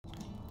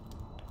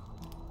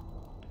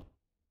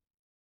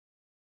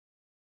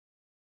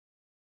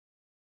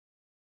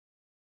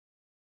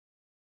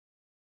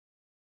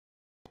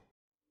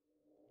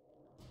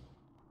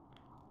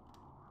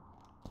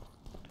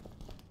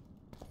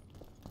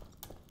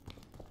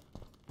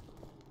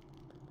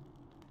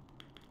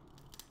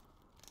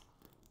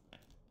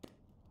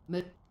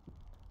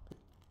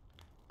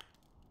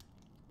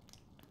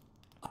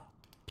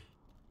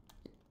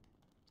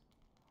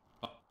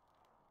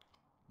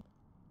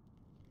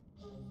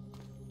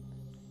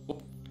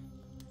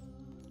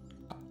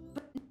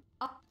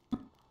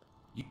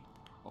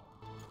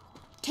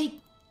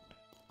Take...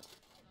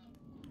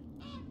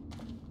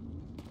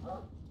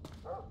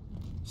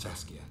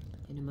 Saskia.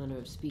 In a manner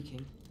of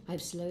speaking,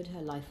 I've slowed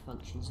her life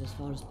functions as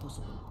far as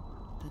possible.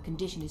 Her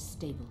condition is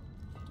stable.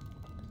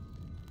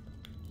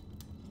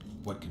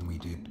 What can we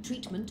do?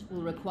 Treatment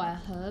will require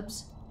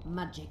herbs,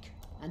 magic,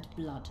 and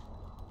blood.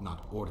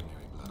 Not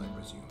ordinary blood, I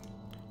presume.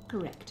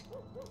 Correct.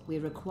 We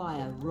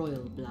require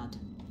royal blood.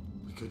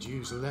 We could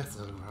use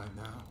lethal right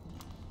now.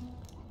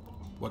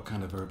 What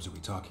kind of herbs are we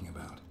talking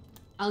about?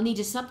 I'll need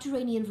a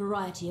subterranean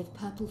variety of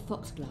purple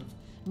foxglove,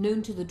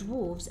 known to the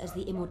dwarves as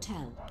the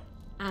immortelle,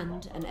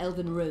 and an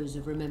elven rose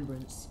of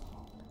remembrance.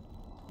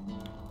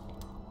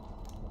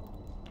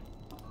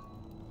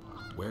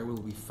 Where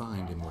will we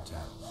find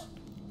immortelles?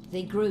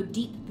 They grow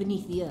deep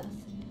beneath the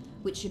earth,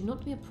 which should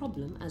not be a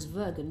problem as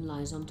Vergen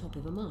lies on top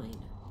of a mine.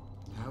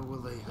 How will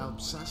they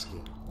help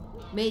Saskia?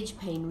 Mage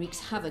pain wreaks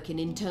havoc in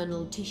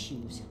internal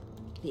tissues.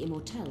 The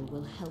immortelle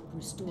will help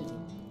restore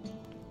them.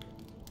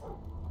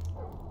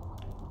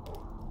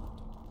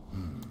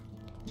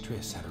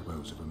 Triss had a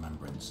rose of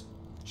remembrance.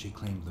 She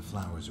claimed the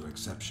flowers are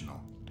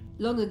exceptional.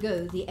 Long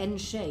ago, the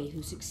Enshe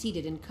who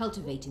succeeded in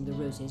cultivating the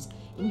roses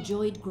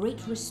enjoyed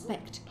great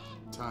respect.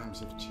 Times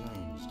have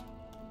changed.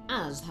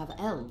 As have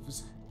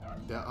elves.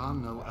 There are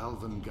no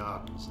elven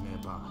gardens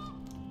nearby.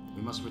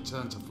 We must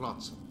return to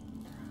Flotsam.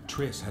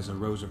 Triss has a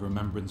rose of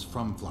remembrance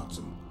from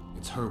Flotsam.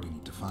 It's her we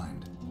need to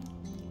find.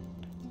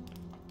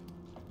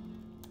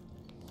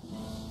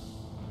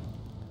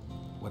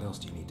 What else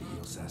do you need to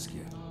heal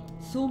Saskia?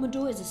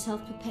 Thaumadour is a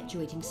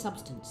self-perpetuating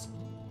substance.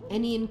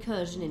 Any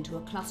incursion into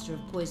a cluster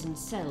of poisoned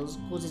cells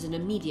causes an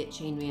immediate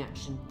chain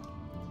reaction.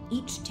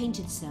 Each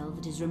tainted cell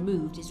that is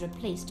removed is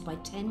replaced by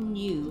 10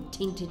 new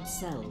tainted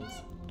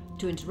cells.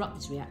 To interrupt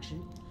this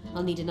reaction,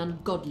 I'll need an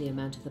ungodly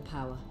amount of the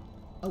power.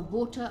 A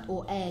water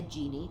or air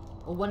genie,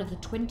 or one of the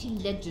 20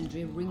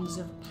 legendary rings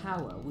of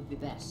power would be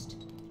best.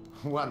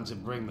 One to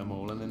bring them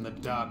all and in the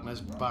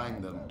darkness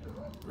bind them.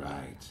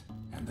 Right.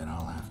 And then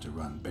I'll have to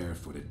run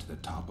barefooted to the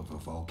top of a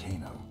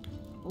volcano.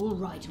 All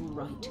right, all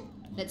right.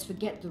 Let's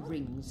forget the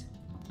rings.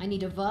 I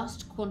need a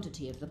vast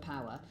quantity of the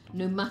power,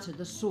 no matter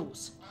the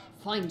source.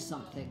 Find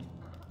something.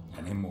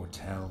 An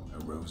immortelle,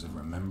 a rose of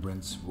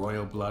remembrance,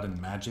 royal blood and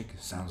magic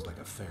sounds like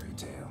a fairy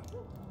tale.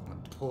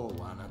 A poor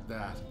one at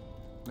that.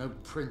 No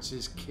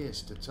prince's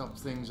kiss to top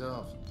things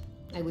off.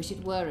 I wish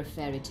it were a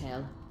fairy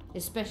tale,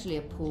 especially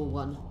a poor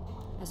one,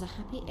 as a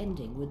happy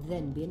ending would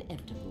then be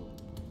inevitable.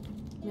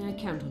 May I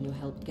count on your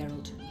help,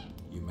 Geralt?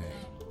 You may.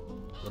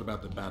 What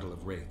about the Battle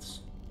of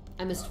Wraiths?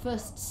 I must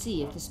first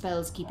see if the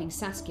spells keeping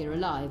Saskia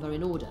alive are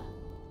in order.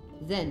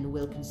 Then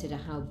we'll consider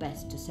how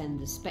best to send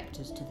the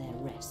spectres to their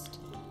rest.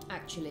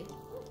 Actually,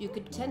 you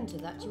could tend to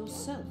that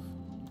yourself.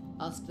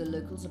 Ask the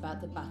locals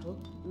about the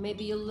battle.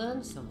 Maybe you'll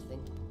learn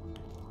something.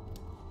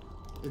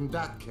 In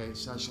that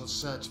case, I shall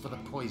search for the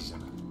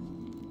poisoner.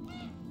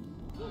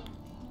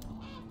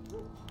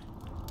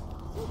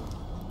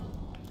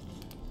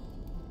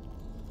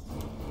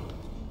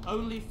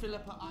 Only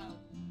Philippa Island.